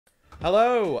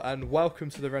Hello and welcome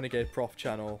to the Renegadeprof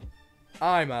channel.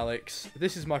 I'm Alex,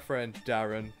 this is my friend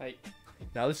Darren. Hey.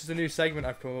 Now this is a new segment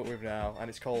I've come up with now and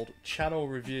it's called Channel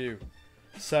Review.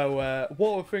 So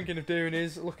what we're thinking of doing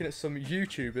is looking at some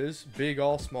YouTubers, big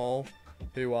or small,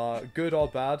 who are good or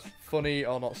bad, funny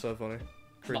or not so funny,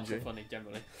 cringy. Not so funny,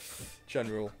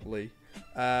 Generally.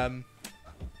 And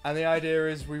the idea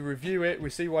is we review it,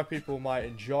 we see why people might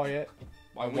enjoy it,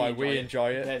 why we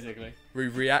enjoy it. Basically. We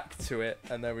react to it,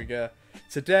 and there we go.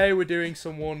 Today we're doing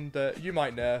someone that you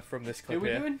might know from this clip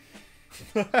here. Who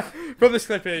are we doing? From this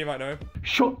clip here, you might know him.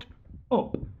 Shut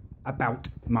up about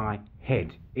my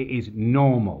head. It is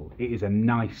normal. It is a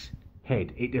nice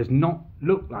head. It does not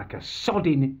look like a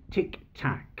sodding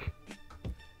tic-tac.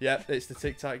 Yep, it's the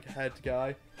tic-tac head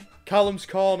guy. Callums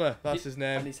Corner, that's his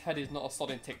name. And his head is not a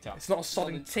sodding tic-tac. It's not a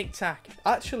sodding tic-tac.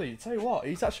 Actually, tell you what,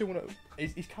 he's actually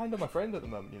he's kind of my friend at the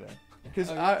moment, you know.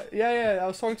 Because, I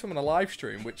was talking to him on a live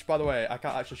stream, which, by the way, I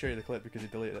can't actually show you the clip because he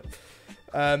deleted it.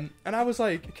 And I was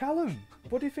like, Callum,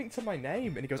 what do you think to my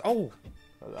name? And he goes, oh,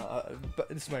 but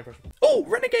this is my impression. Oh,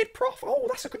 Renegadeprof. Oh,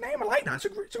 that's a good name. I like that.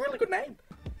 It's a really good name.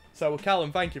 So,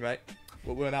 Callum, thank you, mate.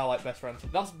 But we're now like best friends.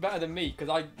 That's better than me, because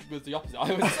I was the opposite.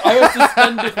 I was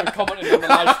suspended from commenting on the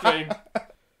live stream.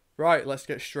 Right, let's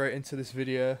get straight into this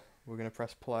video. We're going to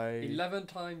press play. 11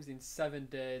 times in 7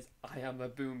 days, I am a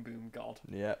boom boom god.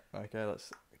 Yeah, okay,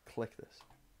 let's click this.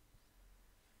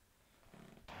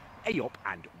 Hey up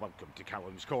and welcome to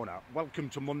Callum's Corner. Welcome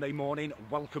to Monday morning.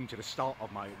 Welcome to the start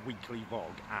of my weekly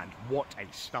vlog. And what a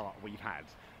start we've had.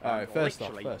 Alright, first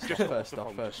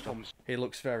off. He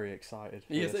looks very excited.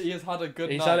 He has had a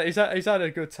good he's night. He's had a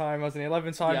good time, hasn't he?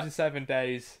 11 times Yeah. in 7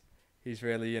 days. He's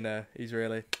really, he's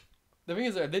really... The thing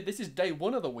is, this is day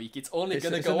 1 of the week. It's only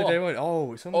going to It's go only up. day 1.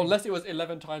 Oh, it's only... Unless it was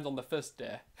 11 times on the first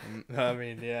day. I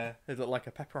mean, yeah. It looked like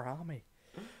a pepperami.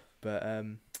 But,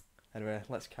 anyway,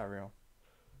 let's carry on.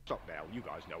 Stockdale, you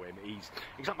guys know him. He's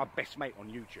like my best mate on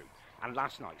YouTube. And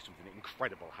last night, something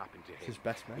incredible happened to him. His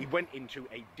best mate? He went into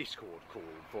a Discord call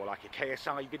for like a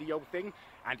KSI video thing,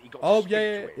 and he got Oh, to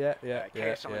speak to it. yeah.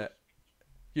 KSI.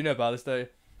 You know about this, don't you?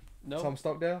 No. Tom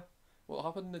Stockdale? What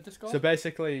happened in the Discord? So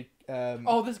basically...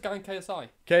 oh, this guy in KSI.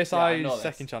 KSI's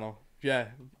second channel. Yeah.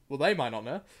 Well, they might not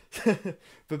know.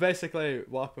 But basically,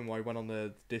 what happened was I went on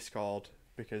the Discord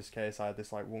because KSI had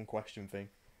this like one question thing.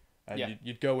 And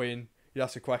you'd go in, you'd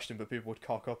ask a question, but people would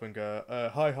cock up and go,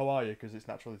 hi, how are you? Because it's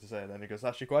naturally to say. And then he goes,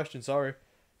 that's your question, sorry.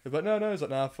 But no. He's like,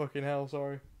 nah, fucking hell,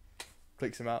 sorry.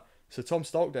 Clicks him out. So Tom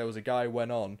Stockdale was a guy who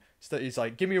went on. He's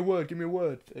like, give me a word.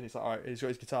 And he's like, alright, he's got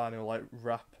his guitar and he'll like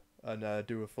rap and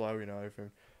do a flow,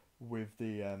 everything with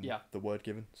the word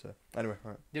given. So anyway,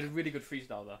 right. Did a really good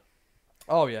freestyle there.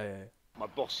 Oh yeah. My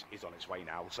boss is on its way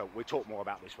now, so we'll talk more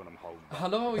about this when I'm home. I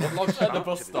know he's logged at the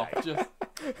bus stop. Just...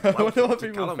 I wonder what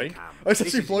people think. Oh, it's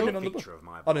actually vlogging on the bus.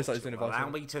 Oh, no, it's like allow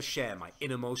me to share my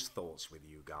innermost thoughts with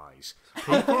you guys.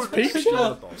 Peep I'm show.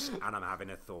 the boss, and I'm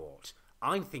having a thought.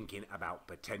 I'm thinking about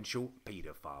potential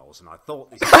paedophiles, and I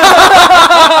thought this.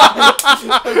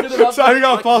 Sorry, we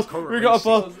got a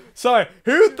pause. Sorry,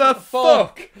 who the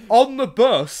fuck on the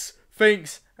bus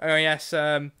thinks? Oh yes,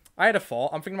 I had a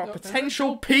thought. I'm thinking about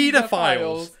potential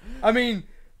paedophiles. I mean,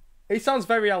 it sounds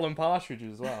very Alan Partridge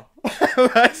as well.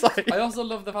 It's like... I also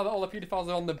love the fact that all the paedophiles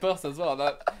are on the bus as well.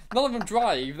 That none of them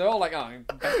drive. They're all like, oh,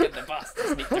 best get the bus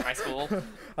to sneak to my school.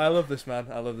 I love this man.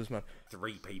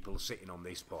 3 people sitting on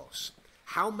this bus.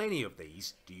 How many of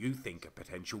these do you think are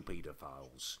potential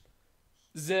paedophiles?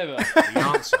 0. The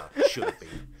answer should be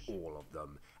all of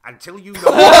them. Until you know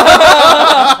potential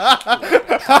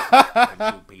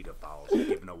paedophiles,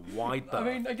 given a wide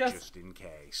berth, I guess just in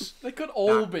case. they could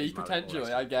all be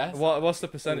potentially. I guess. What's the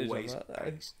percentage Always of that?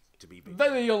 pays to be big.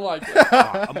 Very unlikely.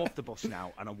 Right, I'm off the bus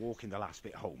now and I'm walking the last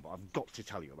bit home, but I've got to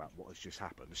tell you about what has just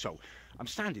happened. So I'm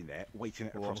standing there waiting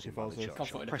at a crossing by the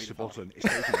church. I press the button, it's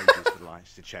taking ages for the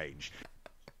lights to change.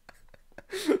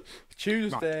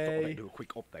 Tuesday. Right, I thought I'd do a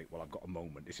quick update while I've got a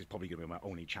moment. This is probably going to be my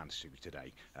only chance to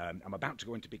today. I'm about to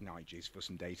go into Big Nigel for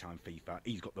some daytime FIFA.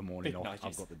 He's got the morning off.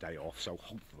 I've got the day off, so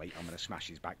hopefully I'm going to smash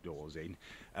his back doors in.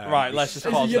 Right, let's just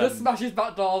Is pause he gonna then. smash his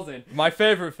back doors in? My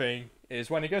favourite thing is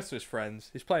when he goes to his friends,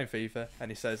 he's playing FIFA,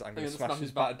 and he says, I'm going to smash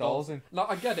his back doors in. Like,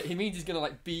 I get it. He means he's going to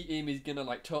like beat him. He's going to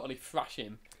like totally thrash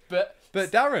him. But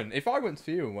Darren, if I went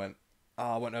to you and went,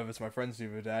 I went over to my friends the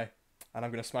other day, and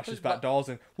I'm going to smash his back doors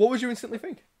in, what would you instantly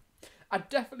think? I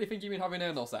definitely think you mean having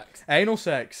anal sex. Anal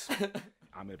sex.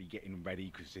 I'm going to be getting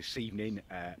ready because this evening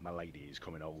my lady is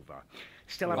coming over.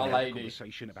 Still My haven't had a lady.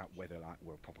 conversation about whether like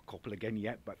we're a proper couple again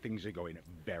yet, but things are going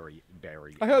very,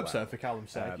 very I hope well. so, for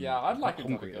Callum's sake. Yeah, I'd like I'm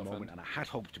to have a hungry at the girlfriend. moment, and I had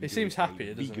hoped to be He seems doing happy,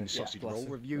 a doesn't vegan he? sausage Yeah, bless roll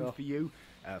him. review Oh. for you,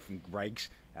 from Greg's.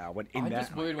 I went in I'm there.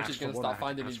 just worried when she's going to start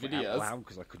finding these videos.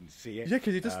 Because I couldn't see it. Yeah,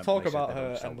 because he does talk about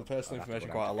her and the personal information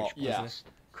quite a lot. Yeah.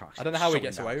 I don't know how he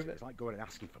gets away with it. It's like going and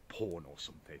asking for porn or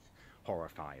something.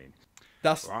 Horrifying.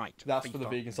 That's right. That's for the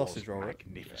vegan sausage roll.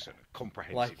 Magnificent,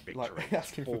 comprehensive victory. Like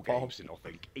asking for 4 games to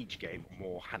nothing. Each game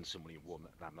more handsomely won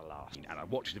than the last. And I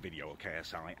watched the video of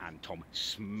KSI, and Tom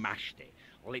smashed it.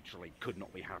 Literally could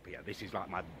not be happier. This is like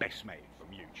my best mate from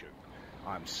YouTube.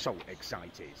 I'm so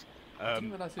excited.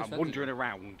 I'm wandering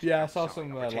around. Yeah, I saw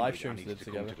some live streams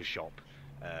together. Come to the shop,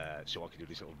 so I can do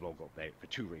this little vlog update for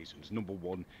 2 reasons. Number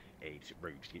 1, it's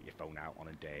rude to get your phone out on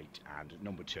a date, and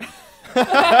number 2,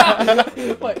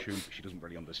 she doesn't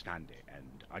really understand it, and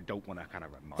I don't want to kind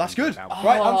of remind. That's good.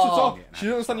 Right, answer talk. She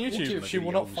doesn't understand YouTube. She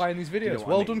will not find these videos. You know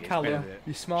well done, Callum.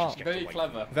 You're smart. Very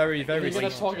clever. Very, very. You're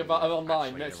going to talk about her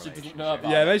online. Maybe she doesn't know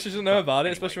about. Yeah, maybe she doesn't know about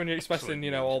it, especially when you're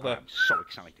expressing, all the. I'm so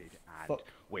excited, and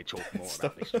we'll talk more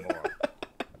about this tomorrow.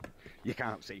 You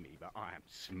can't see me, but I am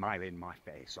smiling my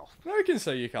face off. No, we can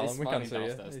see you, Callum. We can see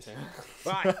you.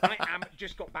 Right, I am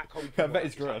just got back home from I bet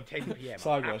he's great. 10 PM.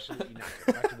 I'm absolutely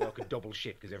knackered. I had to work a double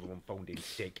shift because everyone phoned in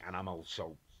sick, and I'm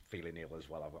also feeling ill as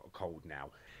well. I've got a cold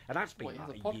now. And that's been like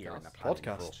a year in the planning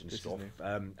process and stuff.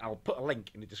 I'll put a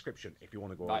link in the description if you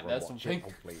want to go over and watch it.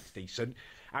 Hopefully it's decent.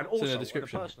 And also, on a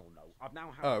personal note, I've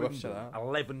now had Wimbledon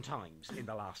 11 times in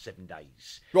the last 7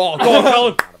 days. Oh, go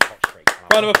on, Callum!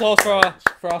 Round of applause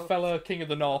for our fellow King of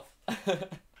the North.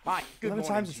 Right, good 11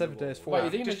 times in 7 days.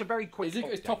 Wait, just a very quick. Is he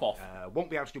got his top off? Won't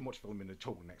be able to do much filming at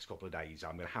all the next couple of days.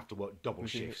 I'm going to have to work double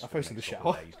shifts. I post in the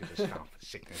shower because of staff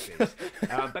sicknesses.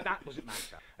 But that doesn't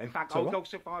matter. In fact, I'll go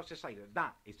so far as to say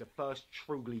that is the first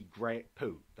truly great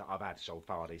poo that I've had so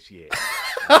far this year.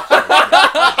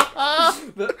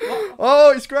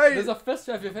 Oh, it's great. There's a fist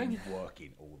for everything.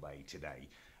 Working all day today.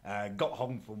 Got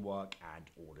home from work and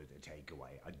ordered a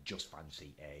takeaway. I just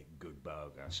fancy a good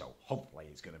burger, so hopefully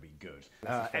it's going to be good.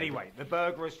 Anyway, the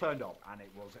burger has turned up, and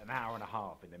it was an hour and a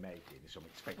half in the making, so I'm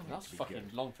expecting it to be good. That's fucking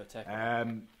long for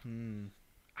takeaway.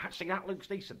 Actually, that looks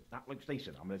decent. I'm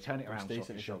going to turn it around so I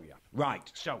can show you.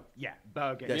 Right, so, yeah,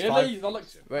 burger. Really? That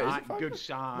looks... Wait, is it good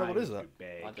size, no, what is that? Good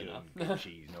bacon, good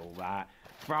cheese and all that.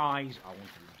 Fries, I wanted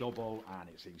a double, and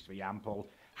it seems to be ample.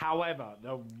 However,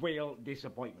 the real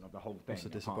disappointment of the whole thing, what's the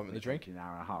disappointment? The drink? An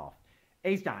hour and a half,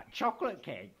 is that chocolate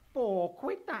cake. 4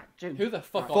 quid that too. Who the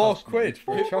fuck? 4 quid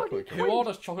for a chocolate cake. Who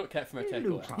orders chocolate cake from a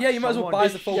takeaway? Yeah, you might as well buy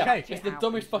the full cake. It's the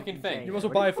dumbest fucking thing. You might as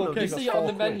well buy a full cake. You see it on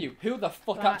the menu. Who the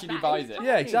fuck actually buys it?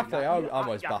 Yeah, exactly. I'm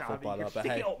always baffled by that. But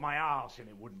stick hey, it up my arse and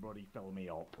it wouldn't bloody fill me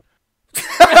up.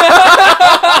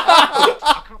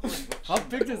 How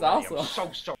big is that? I'm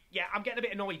so sorry. Yeah, I'm getting a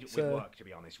bit annoyed with work, to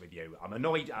be honest with you. I'm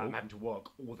annoyed I'm having to work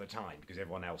all the time because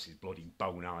everyone else is bloody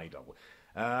bone idle.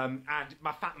 And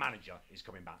my fat manager is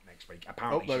coming back next week.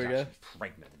 Apparently she's actually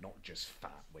pregnant, not just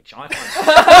fat, which I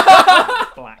find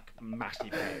black,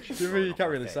 massive hair. You can't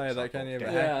really say that, can you?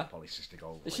 Yeah.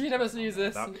 She never sees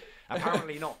this.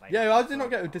 Apparently not. Yeah, I did not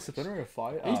get a disciplinary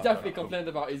fight. He's definitely complained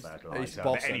about his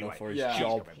boss enough for his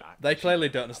job. They clearly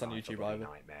don't understand YouTube either.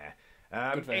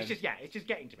 It's just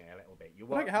getting to me a little bit.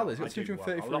 I don't get how this. It's got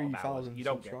 233,000. You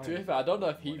don't get. To be fair, I don't know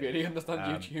if he really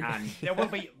understands YouTube. And there will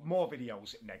be more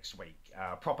videos next week.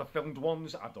 Proper filmed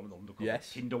ones. I've done an undercover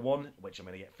Tinder one, which I'm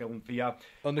going to get filmed for you.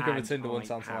 Undercover Tinder one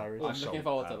sounds hilarious. I'm looking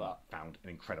forward to that. Found an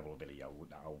incredible video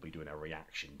that I'll be doing a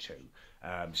reaction to.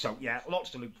 So yeah, lots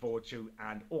to look forward to,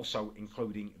 and also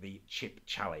including the chip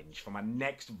challenge for my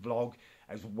next vlog.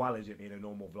 As well as it being a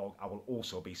normal vlog, I will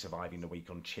also be surviving the week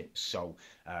on chips. So,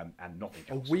 and nothing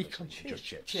else. A week on chips? Just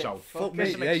chips. So, fuck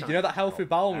me. Yeah, you know that healthy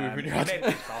bowel movement you had?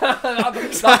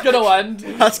 That's going to end.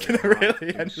 That's going to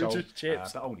really end with just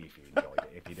chips. But only if you enjoyed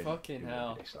it. If you didn't. Fucking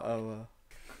hell.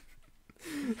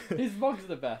 His vlogs are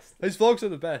the best. His vlogs are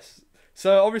the best.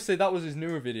 So, obviously, that was his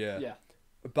newer video. Yeah.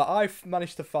 But I've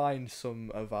managed to find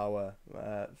some of our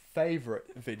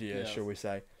favourite videos, shall we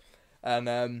say.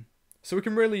 And so we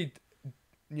can really...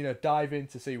 dive in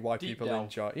to see why people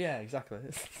enjoy. Yeah, exactly.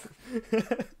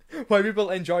 Why people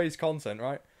enjoy his content,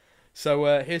 right?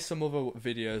 So here's some other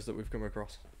videos that we've come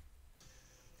across.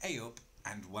 Hey up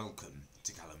and welcome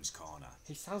to Callum's Corner.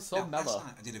 He sounds so mellow. Last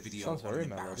night I did a video on an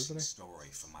embarrassing story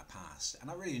from my past,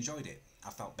 and I really enjoyed it. I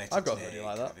felt better I've got today, a video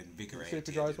like that. kind of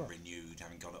invigorated and renewed,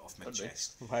 having got it off my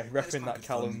chest. Right, repping that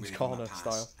Callum's Corner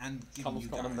style. And Callum's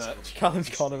Corner merch. Callum's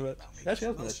Corner merch. Actually,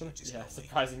 has merch, doesn't it? Yeah,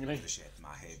 surprisingly.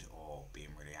 My head or being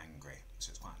really angry,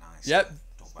 so it's quite nice. Yep.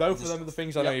 Both of them are the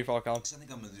things I know you for, Cal. I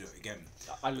think I'm going to do it again.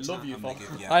 I love you for.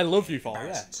 I love you for,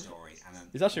 yeah.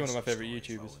 He's actually one of my favourite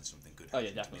YouTubers. Oh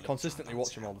yeah, definitely. Consistently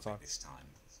watch him all the time.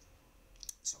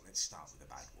 So let's start with a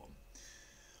bad one.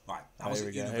 Right,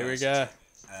 Here we go.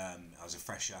 I was a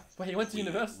fresher. Well, he went to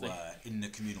university. We were in the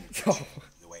communal kitchen.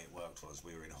 The way it worked was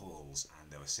we were in halls,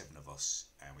 and there were 7 of us,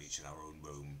 and we each had our own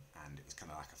room, and it was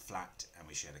kind of like a flat, and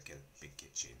we shared a big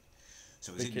kitchen.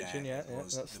 So it was big in kitchen, there. yeah, It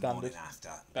was that's the standard. morning after.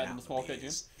 Better than the small kitchen.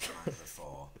 The night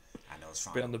before, and I was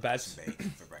Been on the beds. some bacon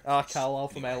for breakfast. Ah, Cal,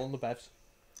 alpha male on the beds.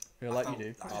 You're like you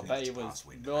do. I bet he was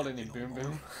rolling in boom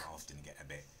boom. I often get a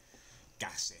bit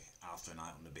gassy after a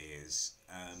night on the beers.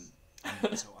 So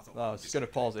I thought, Oh, I was just going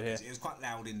to pause it here. It was quite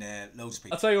loud in there. Loads of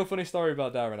people. I'll tell you a funny story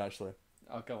about Darren, actually.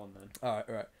 I'll go on then. All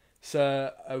right.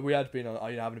 So we had been on,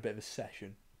 having a bit of a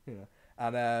session,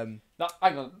 and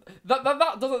Hang on. That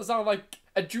doesn't sound like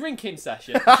a drinking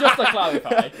session. Just to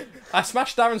clarify. I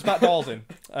smashed Darren's back doors in.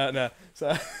 No,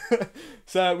 so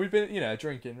we've been,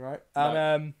 drinking, right?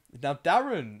 And now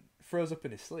Darren throws up in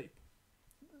his sleep.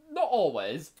 Not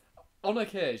always. On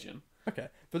occasion. Okay,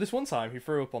 but this one time he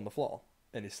threw up on the floor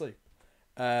in his sleep.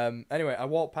 Anyway, I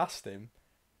walked past him,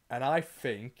 and I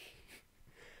thought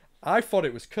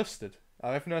it was custard.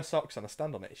 I have no socks and I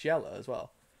stand on it. It's yellow as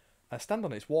well. I stand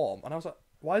on it, it's warm, and I was like,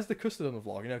 why is the custard on the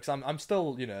floor? Because I'm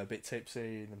still, a bit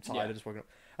tipsy and I'm tired. I just woken up.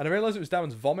 And I realised it was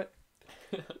Darren's vomit.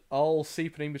 All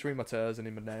seeping in between my toes and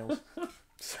in my nails.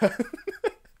 So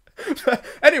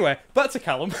anyway, back to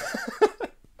Callum.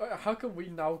 How can we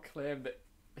now claim that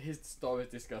his story is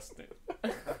disgusting?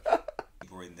 We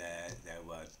were in there. There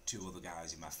were 2 other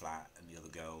guys in my flat and the other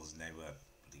girls, and they were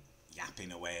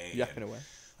yapping away. I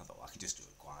thought, well, I could just do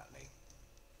it quietly.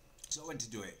 So I went to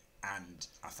do it, and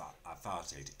I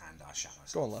farted, and I shat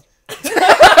myself. Go on, lad.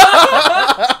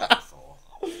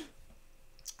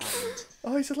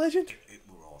 And he's a legend. It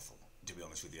were awful, to be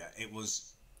honest with you. It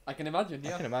was. I can imagine,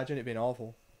 yeah. I can imagine it being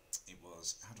awful. It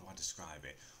was. How do I describe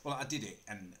it? Well, I did it,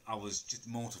 and I was just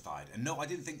mortified. And no, I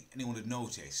didn't think anyone had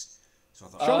noticed. So I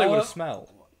thought, surely it would have smelled.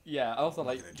 Yeah, also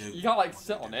you can't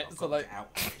sit on it, so like.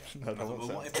 No,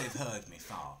 what if they've heard me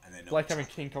fart and then like having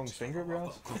King Kong's finger up your ass?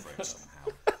 I've got to cover it somehow.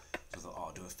 So I thought,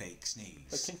 I'll do a fake sneeze.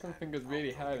 But King Kong's finger's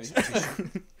really hairy.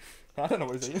 I don't know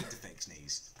what he's eating. The fake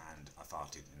sneeze, and I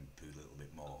farted and pooed a little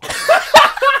bit more.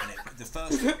 And the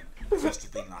first one must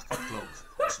have been like a plug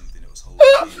or something that was holding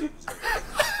it.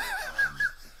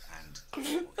 It was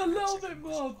a bit a little bit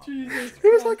more, Jesus.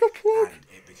 It was like a plug. And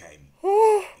it became,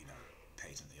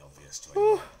 patently obvious to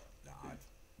anyone that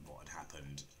what had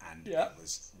happened, and it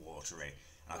was watery.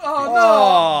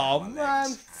 Oh no, man,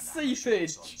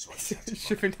 seepage.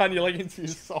 Shipping down your leg into your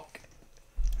sock.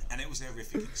 And it was a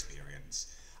horrific experience.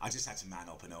 I just had to man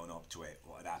up and own up to it,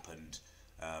 what had happened.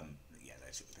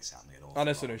 They took the piss out of me at all. I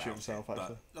know someone who shot himself,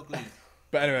 actually. Luckily,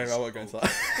 but anyway, I won't go into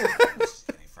that.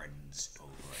 Any friends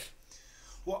over it.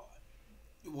 What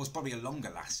was probably a longer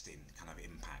lasting kind of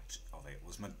impact of it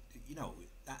was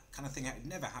that kind of thing had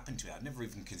never happened to me. I'd never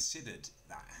even considered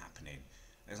that happening.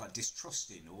 It was like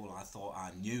distrusting all I thought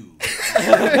I knew.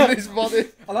 His body.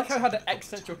 I like how I had an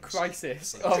existential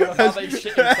crisis of how they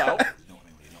shit himself.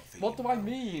 What do I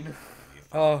mean?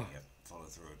 Follow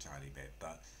through a tiny bit,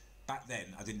 but back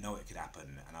then I didn't know it could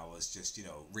happen, and I was just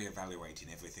re-evaluating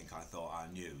everything I thought I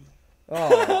knew.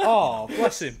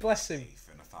 Bless him.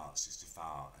 And a fart's just a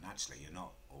fart, and actually you're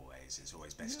not always. It's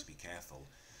always best to be careful.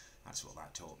 That's what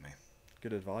that taught me.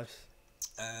 Good advice.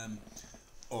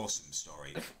 Awesome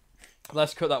story.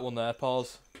 Let's cut that one there.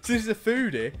 Pause. Since he's a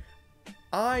foodie,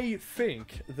 I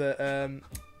think that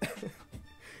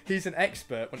he's an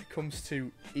expert when it comes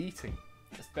to eating.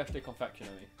 Especially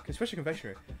confectionery.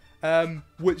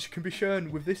 Which can be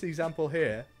shown with this example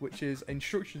here, which is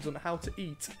instructions on how to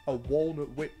eat a walnut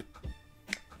whip.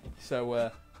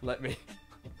 So let me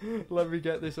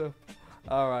get this up.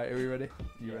 All right, are we ready?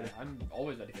 You ready? I'm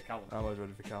always ready for Callum. I'm always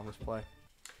ready for Callum. Let's play.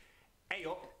 Hey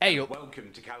up.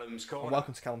 Welcome to Callum's Corner. And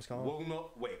welcome to Callum's Corner.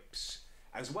 Walnut whips.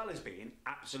 As well as being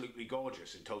absolutely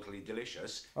gorgeous and totally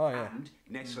delicious, and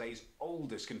Nestlé's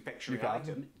oldest confectionery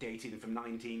item, dating from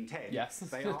 1910, yes.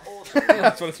 they are also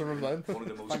That's what it's from then. one of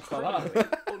the most incredibly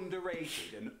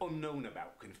underrated and unknown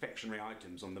about confectionery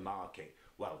items on the market.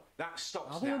 Well, that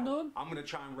stops now. Unknown? I'm going to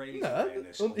try and raise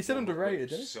awareness. He said underrated,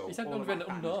 didn't he? So he said all of our fans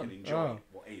unknown. can enjoy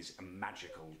what is a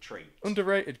magical treat.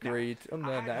 Underrated greed. I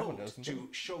hoped to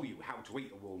show you how to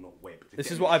eat a walnut whip.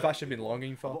 This is what I've actually been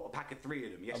longing I for. bought a pack of 3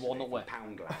 of them yesterday walnut from whip.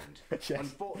 Poundland. Yes.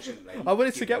 Unfortunately, I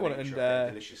wanted to get one given and the nature of their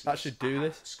deliciousness, actually do I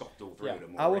this. have scoffed all 3 of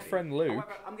them Our already. friend Luke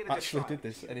However, I'm gonna actually describe did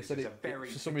this, to and he you said as it, a very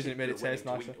for some reason it made it particular taste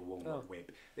way to nicer. eat a walnut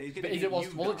whip. There's gonna But give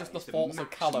wasn't you it just guys the faults of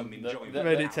Callum maximum that enjoyment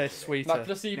made it out taste of sweeter? Like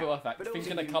placebo effect. for those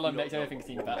Thinking of that you Callum who makes don't everything know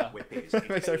seem what a better. walnut whip is, Makes it's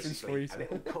everything basically sweeter. a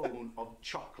little cone of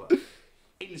chocolate.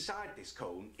 Inside this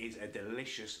cone is a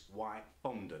delicious white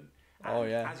fondant. Oh,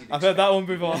 And yeah. as you'd I've heard that expect, one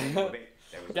before. on top of it,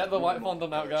 there is Get a the white walnut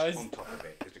fondant out, perched guys. On top of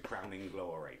it is the crowning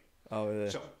glory. Oh, yeah.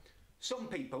 So, Some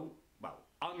people, well,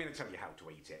 I'm going to tell you how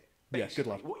to eat it. Basically, good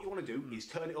lad. What you want to do is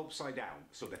turn it upside down,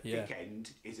 so the thick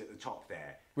end is at the top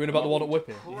there. We're about the walnut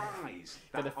whipping.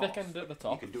 Got the thick end at the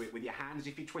top. You can do it with your hands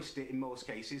if you twist it in most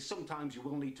cases. Sometimes you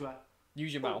will need to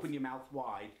use your mouth. Open your mouth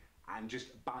wide and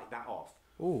just bite that off.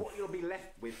 Ooh. What you'll be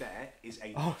left with there is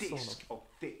a disc of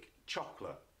thick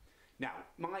chocolate. Now,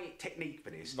 my technique for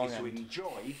this is to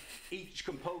enjoy each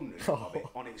component of it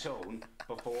on its own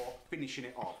before finishing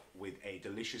it off with a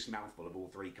delicious mouthful of all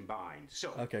three combined.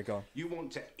 So, go on. You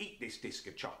want to eat this disc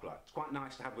of chocolate. It's quite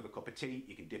nice to have with a cup of tea.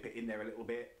 You can dip it in there a little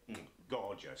bit.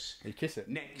 Gorgeous. You kiss it.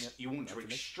 Next, you want to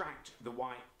extract the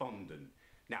white fondant.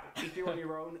 Now, if you're on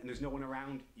your own and there's no one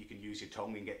around, you can use your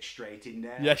tongue and get straight in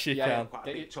there. Yes, you can. Quite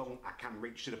a big tongue. I can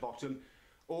reach to the bottom.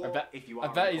 Or if you are,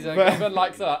 I bet he's a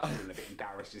like that. A bit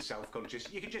embarrassed and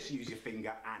self-conscious. You can just use your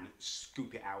finger and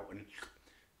scoop it out and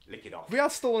lick it off. We are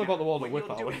stolen about the walnut whip,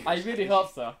 are we? I really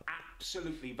hope so.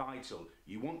 Absolutely vital.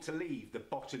 You want to leave the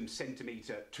bottom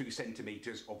 2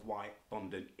 centimeters of white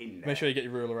fondant in there. Make sure you get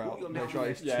your ruler out. Make sure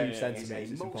it's 2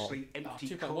 centimeters. It's mostly empty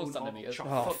 2.1 centimeters.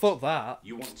 Oh, fuck that.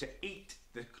 You want to eat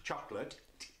the chocolate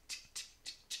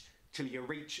till you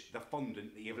reach the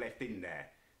fondant that you've left in there.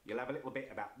 You'll have a little bit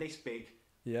about this big.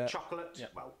 Chocolate,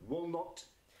 well, walnut,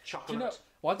 chocolate. Do you know,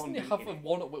 why doesn't he have a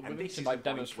walnut with him to like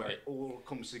demonstrate? Where it all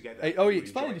comes together. He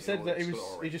explained. He said that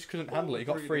he just couldn't handle it. He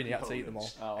got 3 and he had to eat them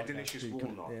all. A delicious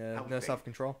walnut. No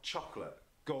self-control. Chocolate,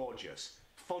 gorgeous.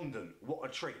 Fondant, what a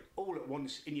treat. All at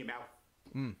once in your mouth.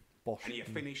 Bosh. And you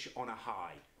finish on a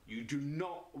high. You do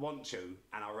not want to,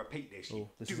 and I'll repeat this, you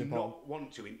do not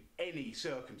want to in any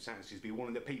circumstances be one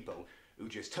of the people who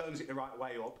just turns it the right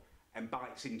way up and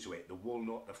bites into it, the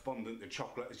walnut, the fondant, the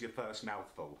chocolate as your first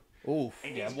mouthful. Oof.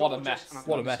 Yeah, what a mess.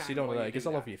 What a mess. You don't want that. It gets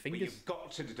all over your fingers. But you've got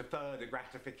to defer the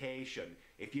gratification.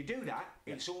 If you do that,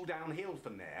 it's all downhill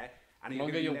from there. And the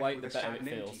longer you wait, the better it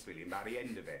feels. Feeling by the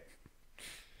end of it.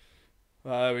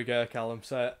 Well, there we go, Callum.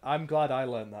 So I'm glad I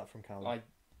learned that from Callum.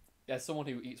 As someone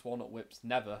who eats walnut whips,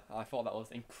 never. I thought that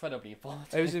was incredibly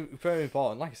important. It was very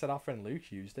important. Like I said, our friend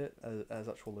Luke used it as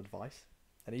actual advice,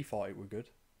 and he thought it was good.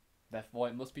 Therefore,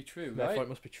 it must be true, right? Therefore, it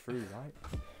must be true, right?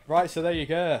 Right, so there you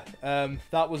go.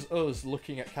 That was us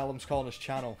looking at Callum's Corners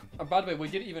channel. And by the way, we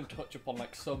didn't even touch upon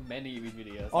like so many of his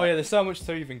videos. Oh yeah, there's so much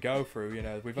to even go through. You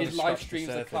know, we've his live streams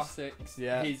are classics.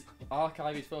 Yeah. His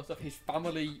archive, his first stuff, his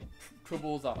family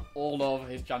troubles are all over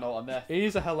his channel, and there.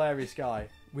 He's a hilarious guy.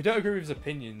 We don't agree with his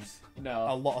opinions. No.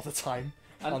 A lot of the time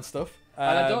on stuff.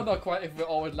 And I don't know quite if we're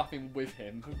always laughing with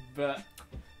him, but.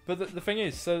 But the thing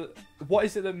is, so what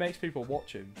is it that makes people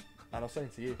watch him? And I was saying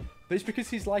to you, but it's because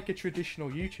he's like a traditional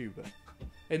YouTuber.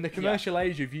 In the commercial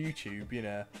age of YouTube, you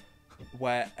know,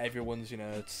 where everyone's, you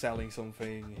know, selling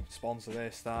something, sponsor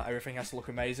this, that, everything has to look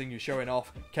amazing, you're showing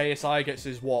off. KSI gets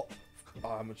his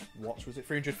how much watch was it?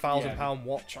 £300,000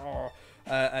 watch,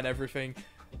 and everything.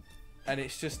 And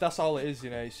it's just, that's all it is, you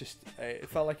know, it's just, it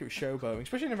felt like it was showboating,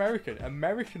 especially in American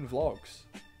vlogs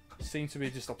seem to be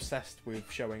just obsessed with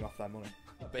showing off their money.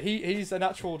 But he's an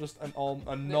actual, just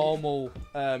a normal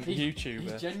YouTuber.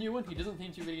 He's genuine. He doesn't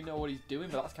seem to really know what he's doing,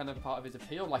 but that's kind of part of his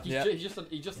appeal. Like he just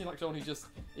seems like someone who just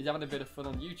is having a bit of fun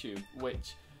on YouTube,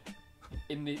 which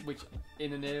in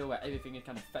an era where everything is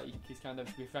kind of fake, is kind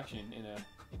of refreshing in a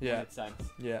weird sense.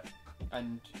 Yeah.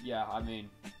 And I mean,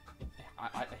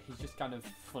 he's just kind of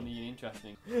funny and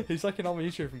interesting. He's like a normal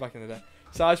YouTuber from back in the day.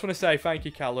 So I just want to say thank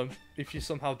you, Callum. If you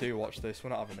somehow do watch this, we're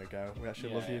not having a go. We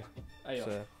actually love you. Hey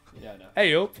so. Yeah, no.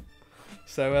 Hey up.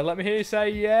 So let me hear you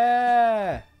say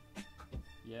yeah.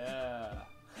 Yeah.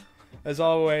 As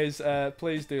always,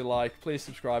 please do like, please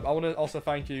subscribe. I want to also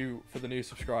thank you for the new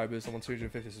subscribers. I'm on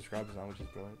 250 subscribers now, which is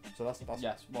brilliant. So that's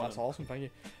awesome. Thank you.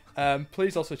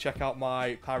 Please also check out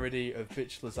my parody of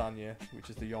Bitch Lasagna, which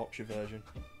is the Yorkshire version.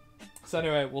 So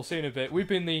anyway, we'll see you in a bit. We've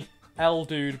been the L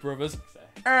Dude Brothers.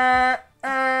 And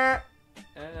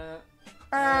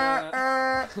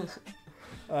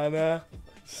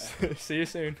see you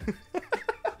soon.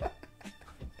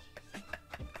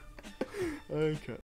 Okay.